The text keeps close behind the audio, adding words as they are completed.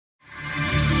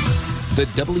The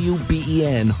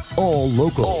WBEN All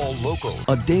Local. All Local.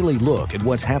 A daily look at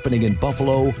what's happening in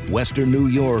Buffalo, Western New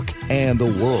York, and the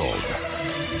world.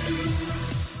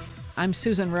 I'm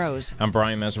Susan Rose. I'm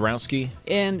Brian Mazurowski.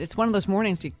 And it's one of those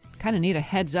mornings you kind of need a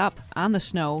heads up on the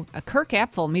snow. Kirk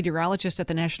Apfel, meteorologist at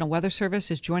the National Weather Service,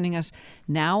 is joining us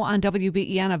now on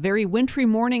WBEN. A very wintry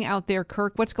morning out there,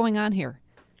 Kirk. What's going on here?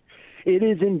 It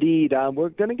is indeed. We're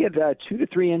going to get 2 to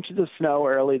 3 inches of snow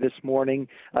early this morning.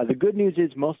 The good news is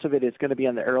most of it is going to be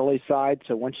on the early side.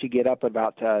 So once you get up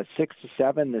about 6 to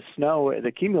 7, the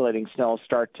accumulating snow will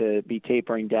start to be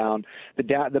tapering down.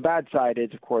 The bad side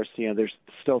is, of course, there's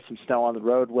still some snow on the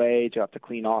roadway. You have to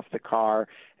clean off the car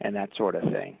and that sort of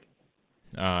thing.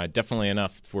 Definitely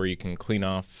enough where you can clean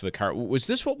off the car. Was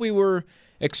this what we were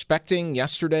expecting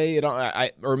yesterday?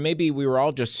 Or maybe we were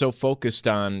all just so focused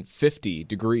on 50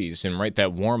 degrees and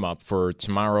that warm up for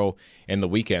tomorrow and the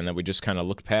weekend that we just kind of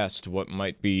looked past what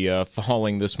might be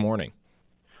falling this morning.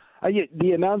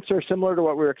 The amounts are similar to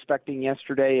what we were expecting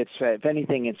yesterday. If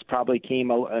anything, it's probably came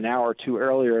an hour or two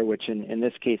earlier, which in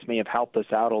this case may have helped us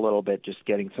out a little bit, just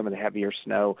getting some of the heavier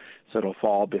snow so it'll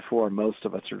fall before most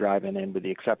of us are driving in, with the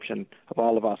exception of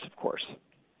all of us, of course.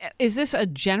 Is this a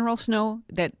general snow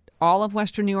that all of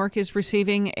Western New York is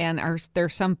receiving, and are there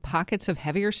some pockets of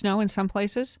heavier snow in some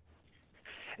places?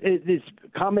 It's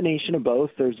a combination of both.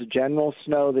 There's a general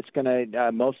snow that's going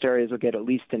to, most areas will get at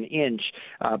least an inch,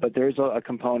 but there's a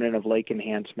component of lake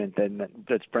enhancement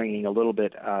that's bringing a little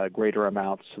bit greater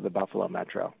amounts to the Buffalo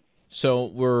metro. So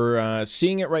we're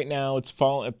seeing it right now. It's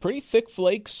pretty thick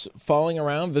flakes falling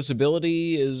around.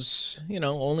 Visibility is,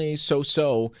 only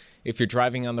so-so if you're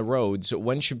driving on the roads.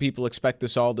 When should people expect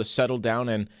this all to settle down,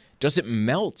 and does it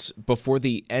melt before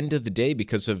the end of the day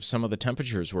because of some of the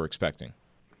temperatures we're expecting?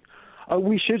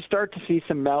 We should start to see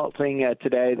some melting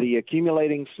today. The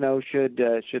accumulating snow should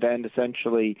end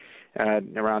essentially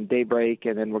around daybreak,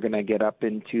 and then we're going to get up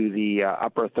into the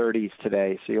upper 30s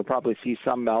today. So you'll probably see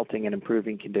some melting and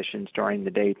improving conditions during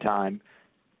the daytime.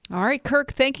 All right,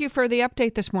 Kirk, thank you for the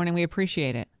update this morning. We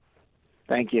appreciate it.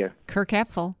 Thank you. Kirk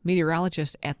Apfel,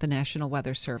 meteorologist at the National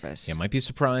Weather Service. Yeah, might be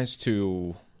surprised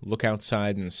to look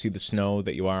outside and see the snow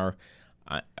that you are.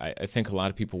 I think a lot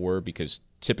of people were, because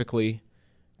typically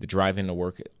the drive into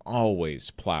work always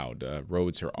plowed.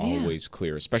 Roads are always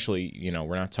clear, especially,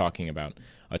 we're not talking about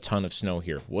a ton of snow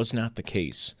here. Was not the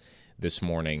case this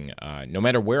morning, no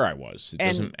matter where I was. It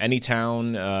doesn't, any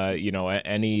town,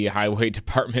 any highway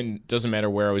department, doesn't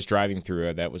matter where I was driving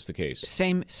through, that was the case.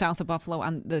 Same south of Buffalo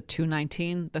on the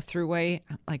 219, the thruway.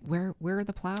 Like, where are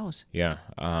the plows? Yeah.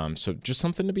 So just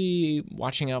something to be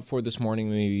watching out for this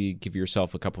morning. Maybe give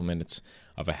yourself a couple minutes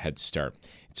of a head start.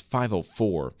 It's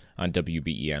 5:04 on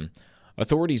WBEN.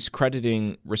 Authorities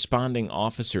crediting responding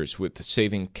officers with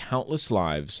saving countless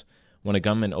lives when a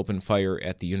gunman opened fire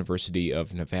at the University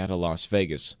of Nevada, Las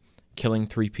Vegas, killing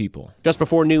 3 people. Just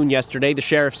before noon yesterday, the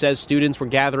sheriff says students were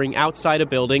gathering outside a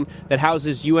building that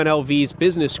houses UNLV's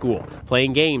business school,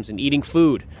 playing games and eating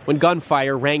food, when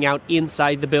gunfire rang out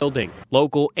inside the building.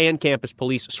 Local and campus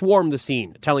police swarmed the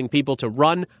scene, telling people to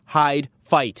run, hide,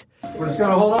 fight. We're just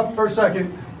going to hold up for a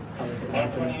second.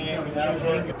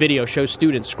 Video shows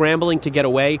students scrambling to get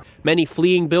away, many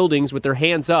fleeing buildings with their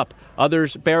hands up,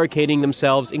 others barricading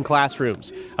themselves in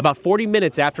classrooms. About 40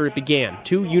 minutes after it began,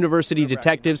 2 university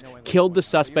detectives killed the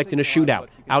suspect in a shootout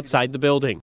outside the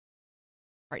building.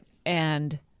 Right.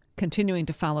 And continuing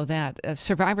to follow that,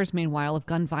 survivors, meanwhile, of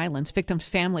gun violence, victims'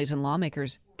 families and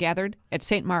lawmakers gathered at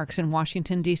St. Mark's in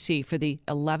Washington, D.C. for the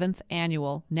 11th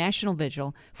annual National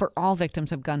Vigil for all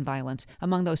victims of gun violence.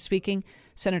 Among those speaking,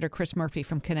 Senator Chris Murphy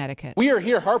from Connecticut. We are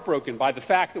here heartbroken by the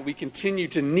fact that we continue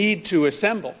to need to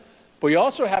assemble, but we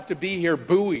also have to be here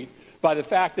buoyed by the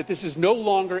fact that this is no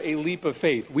longer a leap of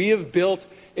faith. We have built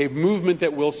a movement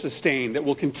that will sustain, that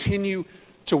will continue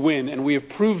to win, and we have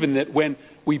proven that when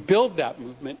we build that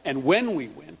movement and when we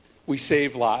win, we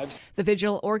save lives. The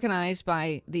vigil, organized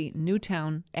by the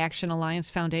Newtown Action Alliance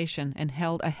Foundation and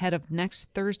held ahead of next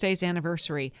Thursday's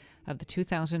anniversary of the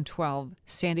 2012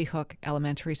 Sandy Hook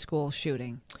Elementary School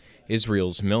shooting.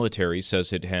 Israel's military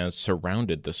says it has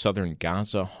surrounded the southern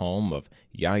Gaza home of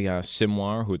Yahya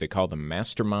Sinwar, who they call the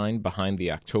mastermind behind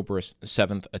the October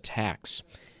 7th attacks.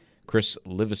 Chris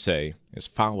Livesey is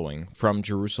following from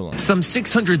Jerusalem. Some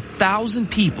 600,000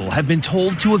 people have been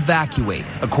told to evacuate,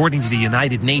 according to the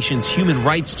United Nations human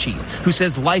rights chief, who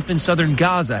says life in southern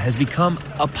Gaza has become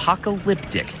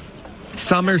apocalyptic.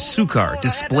 Samer Sukar,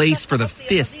 displaced for the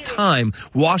 5th time,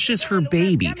 washes her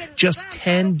baby, just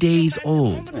 10 days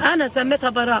old.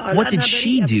 What did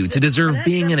she do to deserve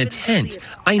being in a tent?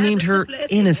 I named her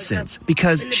Innocent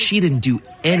because she didn't do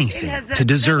anything to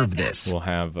deserve this. We'll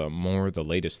have more of the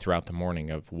latest throughout the morning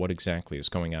of what exactly is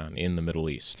going on in the Middle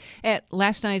East. At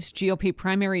last night's GOP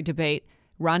primary debate,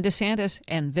 Ron DeSantis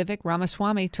and Vivek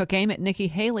Ramaswamy took aim at Nikki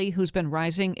Haley, who's been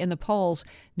rising in the polls.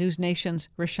 News Nation's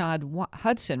Rashad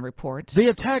Hudson reports. They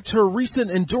attacked her recent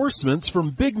endorsements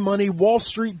from big money Wall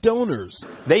Street donors.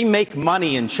 They make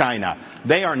money in China.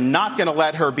 They are not going to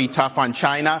let her be tough on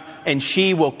China, and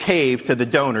she will cave to the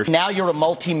donors. Now you're a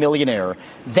multimillionaire.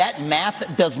 That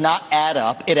math does not add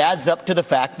up. It adds up to the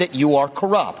fact that you are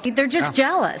corrupt. They're just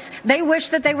jealous. They wish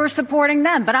that they were supporting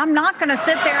them, but I'm not going to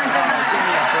sit there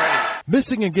and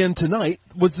Missing again tonight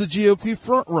was the GOP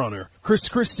frontrunner. Chris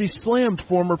Christie slammed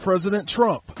former President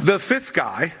Trump. The fifth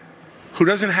guy who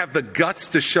doesn't have the guts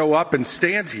to show up and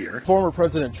stand here. Former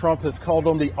President Trump has called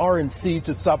on the RNC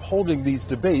to stop holding these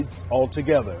debates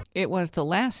altogether. It was the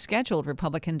last scheduled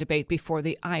Republican debate before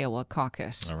the Iowa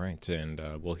caucus. All right, and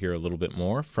we'll hear a little bit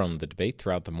more from the debate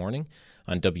throughout the morning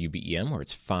on WBEM, where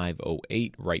it's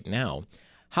 5:08 right now.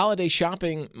 Holiday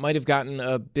shopping might have gotten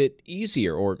a bit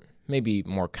easier, or maybe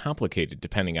more complicated,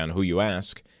 depending on who you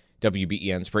ask.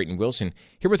 WBEN's Brayton Wilson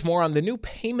here with more on the new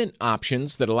payment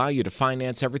options that allow you to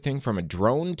finance everything from a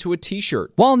drone to a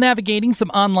T-shirt. While navigating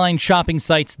some online shopping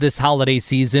sites this holiday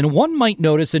season, one might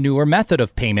notice a newer method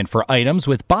of payment for items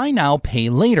with Buy Now, Pay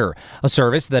Later, a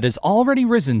service that has already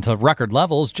risen to record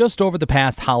levels just over the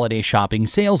past holiday shopping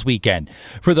sales weekend.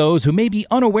 For those who may be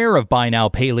unaware of Buy Now,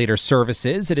 Pay Later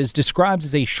services, it is described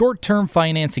as a short-term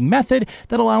financing method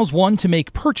that allows one to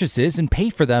make purchases and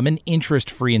pay for them in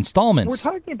interest-free installments.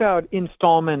 We're talking about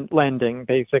installment lending,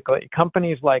 basically.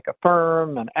 Companies like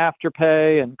Affirm and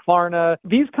Afterpay and Klarna,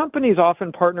 these companies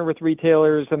often partner with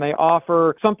retailers and they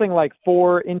offer something like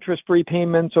 4 interest-free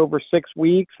payments over 6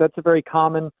 weeks. That's a very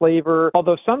common flavor.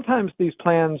 Although sometimes these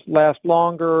plans last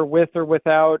longer with or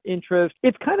without interest.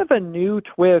 It's kind of a new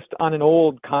twist on an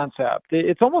old concept.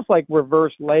 It's almost like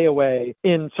reverse layaway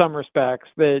in some respects,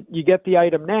 that you get the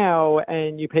item now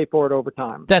and you pay for it over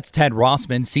time. That's Ted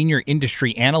Rossman, senior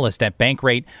industry analyst at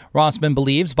Bankrate. Rossman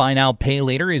believes Buy Now, Pay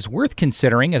Later is worth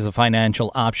considering as a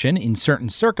financial option in certain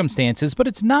circumstances, but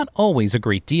it's not always a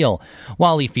great deal.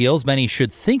 While he feels many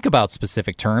should think about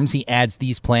specific terms, he adds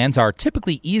these plans are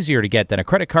typically easier to get than a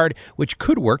credit card, which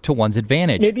could work to one's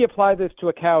advantage. Maybe apply this to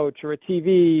a couch or a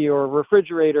TV or a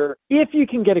refrigerator if you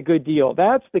can get a good deal.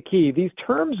 That's the key. These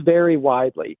terms vary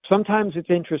widely. Sometimes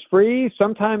it's interest-free,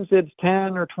 sometimes it's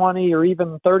 10 or 20 or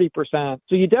even 30%.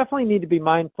 So you definitely need to be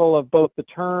mindful of both the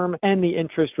term and the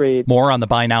interest rate. More on the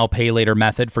Buy Now, Pay Later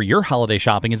method for your holiday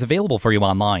shopping is available for you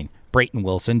online. Brayton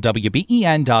Wilson,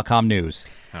 WBEN.com News.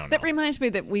 That reminds me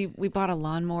that we bought a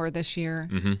lawnmower this year,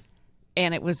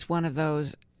 and it was one of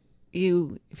those,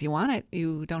 if you want it,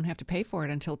 you don't have to pay for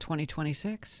it until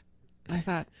 2026. I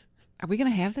thought, are we going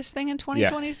to have this thing in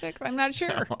 2026? Yeah. I'm not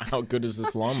sure. How good is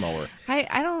this lawnmower?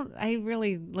 I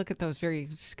really look at those very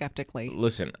skeptically.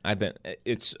 Listen,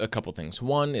 it's a couple things.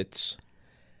 One,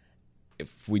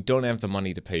 if we don't have the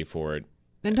money to pay for it,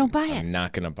 then don't buy it. I'm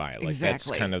not going to buy it. Like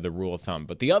exactly. That's kind of the rule of thumb.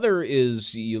 But the other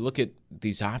is you look at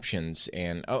these options,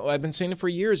 and I've been saying it for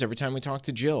years every time we talk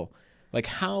to Jill. Like,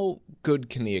 how good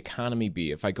can the economy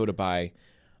be if I go to buy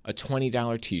a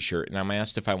 $20 T-shirt and I'm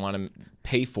asked if I want to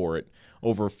pay for it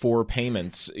over 4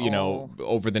 payments,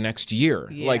 over the next year?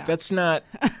 Yeah. Like, that's not,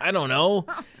 I don't know.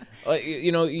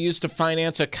 You used to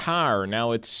finance a car.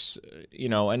 Now it's,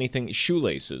 anything,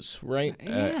 shoelaces, right?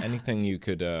 Yeah. Anything you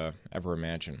could ever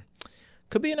imagine.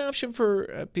 Could be an option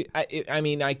for,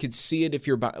 I could see it if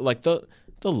you're buying, like the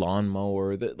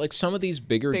lawnmower, like some of these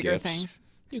bigger gifts. Things.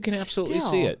 You can absolutely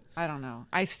see it. I don't know.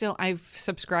 I've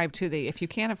subscribed to if you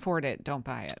can't afford it, don't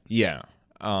buy it. Yeah.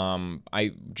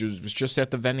 I was just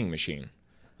at the vending machine.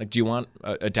 Like, do you want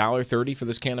 $1.30 for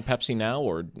this can of Pepsi now,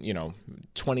 or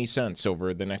 20 cents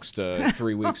over the next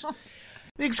 3 weeks?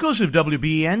 The exclusive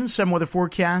WBEN 7 weather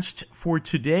forecast for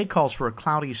today calls for a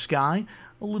cloudy sky.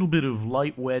 A little bit of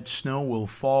light, wet snow will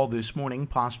fall this morning,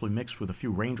 possibly mixed with a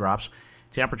few raindrops.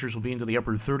 Temperatures will be into the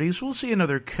upper 30s. We'll see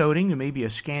another coating and maybe a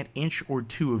scant inch or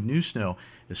 2 of new snow,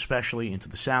 especially into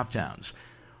the south towns.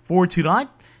 For tonight,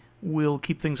 we'll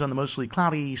keep things on the mostly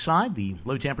cloudy side, the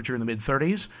low temperature in the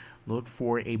mid-30s. Look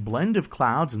for a blend of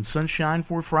clouds and sunshine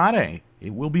for Friday.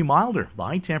 It will be milder, the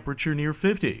high temperature near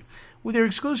 50. With your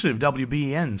exclusive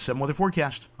WBEN 7 weather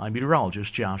forecast, I'm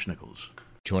meteorologist Josh Nichols.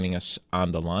 Joining us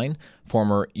on the line,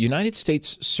 former United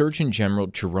States Surgeon General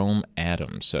Jerome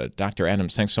Adams. Dr.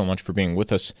 Adams, thanks so much for being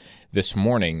with us this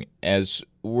morning as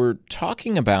we're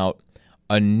talking about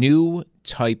a new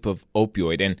type of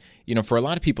opioid. And, for a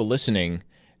lot of people listening,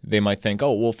 they might think,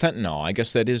 oh, well, fentanyl, I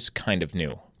guess that is kind of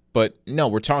new. But no,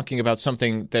 we're talking about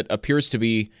something that appears to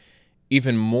be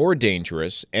even more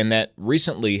dangerous and that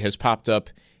recently has popped up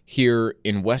here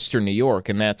in Western New York,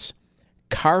 and that's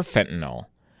Carfentanil.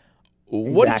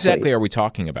 What exactly are we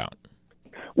talking about?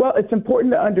 Well, it's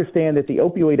important to understand that the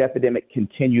opioid epidemic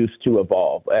continues to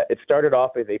evolve. It started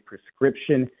off as a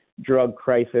prescription drug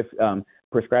crisis,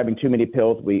 prescribing too many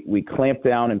pills. We clamped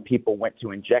down and people went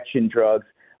to injection drugs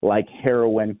like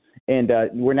heroin. And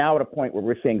we're now at a point where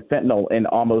we're seeing fentanyl in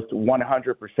almost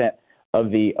 100% of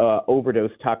the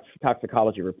overdose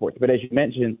toxicology reports. But as you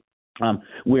mentioned,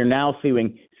 we're now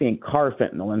seeing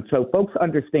carfentanil. And so folks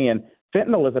understand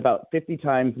fentanyl is about 50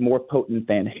 times more potent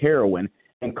than heroin,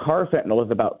 and carfentanil is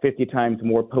about 50 times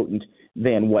more potent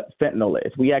than what fentanyl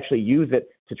is. We actually use it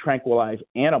to tranquilize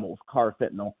animals,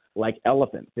 carfentanil, like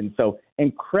elephants. And so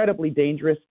incredibly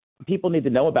dangerous. People need to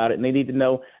know about it, and they need to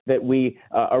know that we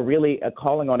are really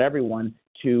calling on everyone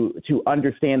to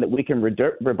understand that we can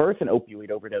reverse an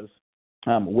opioid overdose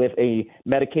with a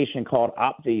medication called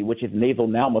Opvi, which is nasal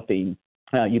nalmefene.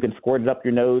 You can squirt it up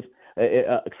your nose.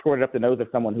 Squirt it up the nose of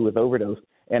someone who is overdosed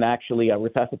and actually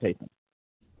resuscitate them.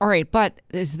 All right, but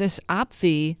is this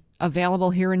Opvi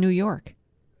available here in New York?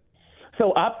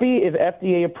 So Opvi is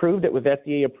FDA approved. It was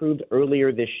FDA approved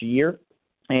earlier this year,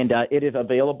 and it is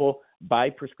available by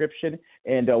prescription.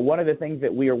 And one of the things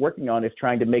that we are working on is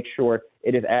trying to make sure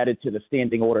it is added to the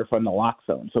standing order for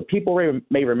naloxone. So people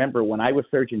may remember when I was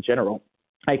Surgeon General,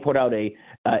 I put out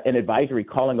an advisory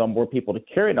calling on more people to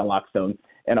carry naloxone,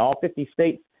 and all 50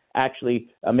 states actually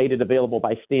made it available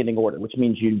by standing order, which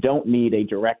means you don't need a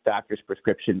direct doctor's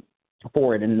prescription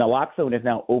for it. And naloxone is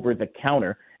now over the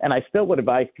counter. And I still would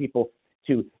advise people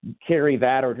to carry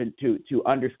that or to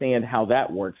understand how that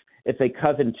works. It's a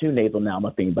cousin to nasal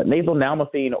nalmefene, but nasal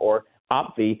nalmefene or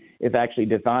Opvi is actually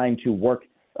designed to work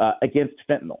against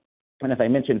fentanyl. And as I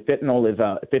mentioned, fentanyl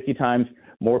is 50 times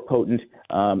more potent.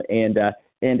 And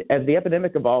as the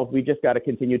epidemic evolves, we just got to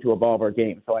continue to evolve our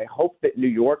game. So I hope that New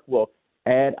York will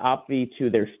add Opvi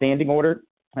to their standing order,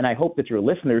 and I hope that your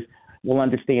listeners will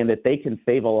understand that they can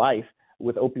save a life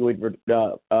with opioid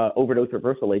overdose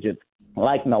reversal agents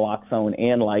like naloxone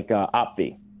and like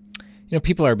Opvi.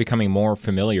 People are becoming more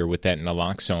familiar with that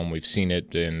naloxone. We've seen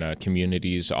it in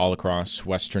communities all across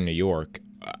Western New York.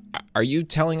 Are you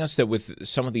telling us that with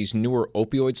some of these newer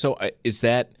opioids, so is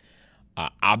that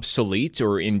obsolete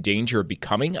or in danger of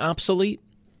becoming obsolete?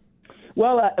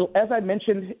 Well, as I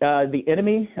mentioned, the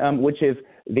enemy, which is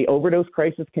the overdose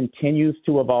crisis, continues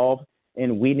to evolve,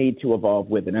 and we need to evolve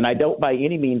with it. And I don't by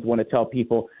any means want to tell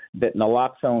people that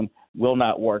naloxone will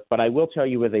not work, but I will tell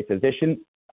you as a physician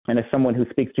and as someone who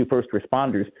speaks to first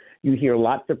responders, you hear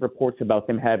lots of reports about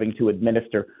them having to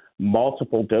administer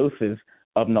multiple doses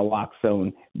of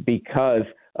naloxone because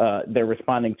they're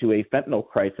responding to a fentanyl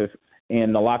crisis,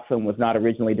 and naloxone was not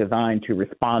originally designed to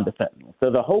respond to fentanyl. So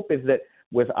the hope is that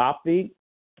with Opvi,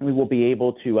 we will be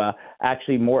able to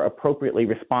actually more appropriately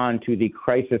respond to the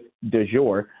crisis du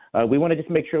jour. We want to just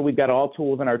make sure we've got all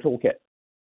tools in our toolkit.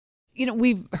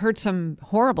 We've heard some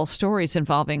horrible stories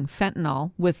involving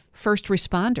fentanyl with first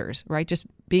responders, right? Just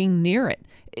being near it.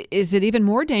 Is it even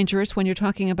more dangerous when you're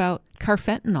talking about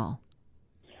carfentanil?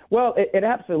 Well, it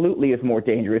absolutely is more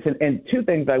dangerous. And two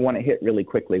things I want to hit really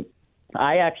quickly.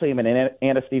 I actually am an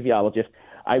anesthesiologist.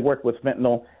 I work with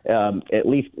fentanyl at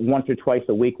least once or twice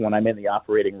a week when I'm in the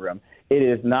operating room. It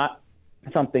is not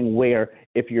something where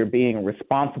if you're being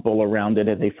responsible around it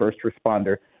as a first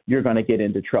responder, you're going to get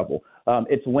into trouble.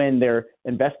 It's when they're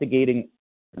investigating,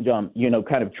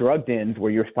 kind of drug dens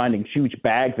where you're finding huge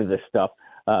bags of this stuff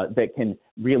that can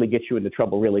really get you into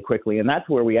trouble really quickly. And that's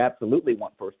where we absolutely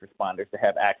want first responders to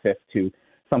have access to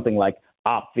something like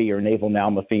Opvi or nasal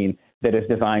nalmefene that is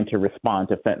designed to respond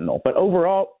to fentanyl. But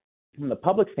overall, from the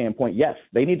public standpoint, yes,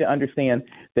 they need to understand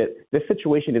that this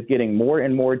situation is getting more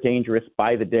and more dangerous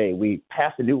by the day. We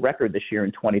passed a new record this year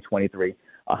in 2023,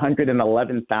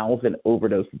 111,000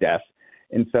 overdose deaths.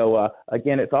 And so,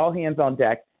 again, it's all hands on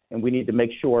deck, and we need to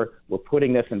make sure we're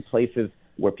putting this in places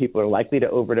where people are likely to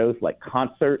overdose, like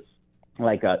concerts,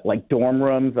 like dorm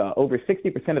rooms. Over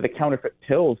 60% of the counterfeit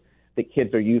pills that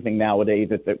kids are using nowadays,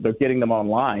 that they're getting them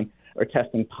online, are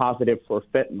testing positive for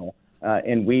fentanyl.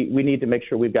 And we need to make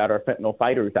sure we've got our fentanyl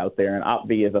fighters out there, and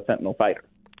Opvi is a fentanyl fighter.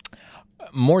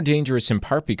 More dangerous in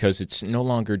part because it's no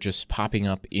longer just popping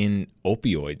up in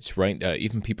opioids, right?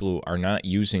 Even people who are not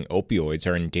using opioids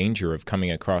are in danger of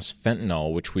coming across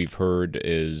fentanyl, which we've heard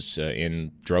is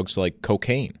in drugs like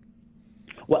cocaine.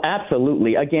 Well,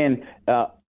 absolutely. Again,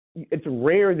 it's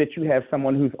rare that you have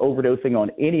someone who's overdosing on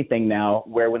anything now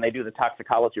where when they do the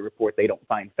toxicology report, they don't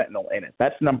find fentanyl in it.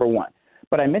 That's number one.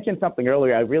 But I mentioned something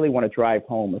earlier I really want to drive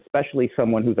home, especially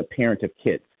someone who's a parent of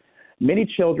kids. Many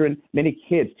children, many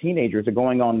kids, teenagers are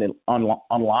going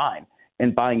online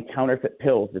and buying counterfeit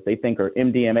pills that they think are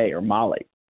MDMA or Molly.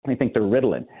 They think they're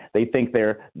Ritalin. They think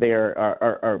they're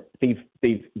these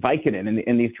Vicodin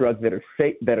and these drugs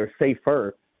that are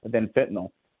safer than fentanyl.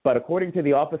 But according to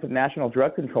the Office of National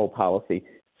Drug Control Policy,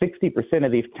 60%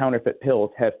 of these counterfeit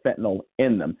pills have fentanyl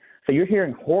in them. So you're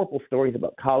hearing horrible stories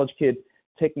about college kids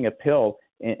taking a pill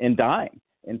and dying.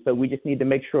 And so we just need to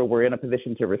make sure we're in a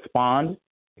position to respond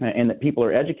and that people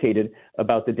are educated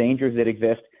about the dangers that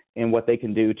exist and what they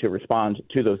can do to respond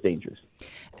to those dangers.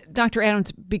 Dr.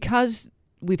 Adams, because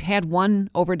we've had one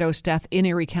overdose death in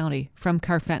Erie County from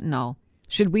carfentanil,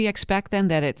 should we expect then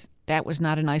that that was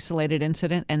not an isolated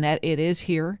incident and that it is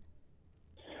here?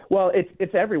 Well,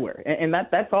 it's everywhere. And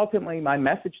that's ultimately my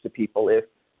message to people is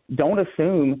don't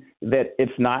assume that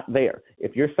it's not there.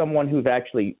 If you're someone who's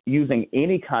actually using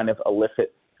any kind of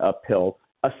illicit pill,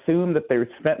 assume that there's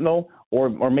fentanyl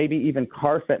or maybe even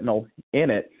carfentanil in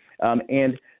it,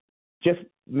 and just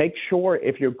make sure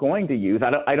if you're going to use,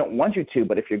 I don't want you to,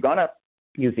 but if you're going to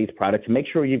use these products, make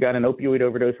sure you've got an opioid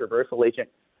overdose reversal agent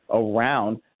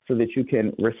around so that you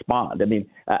can respond. I mean,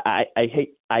 I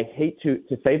hate to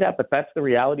say that, but that's the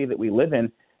reality that we live in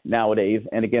nowadays.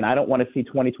 And again, I don't want to see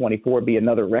 2024 be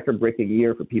another record-breaking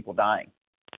year for people dying.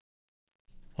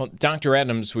 Well, Dr.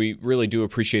 Adams, we really do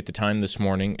appreciate the time this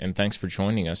morning, and thanks for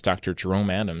joining us. Dr. Jerome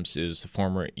Adams is the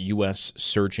former U.S.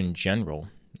 Surgeon General,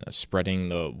 spreading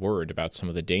the word about some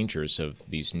of the dangers of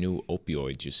these new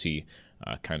opioids you see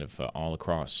all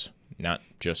across, not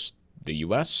just the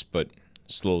U.S., but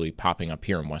slowly popping up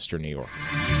here in Western New York.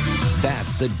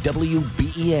 That's the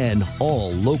WBEN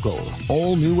All Local.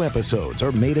 All new episodes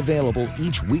are made available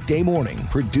each weekday morning,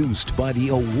 produced by the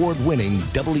award-winning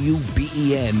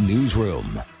WBEN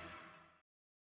Newsroom.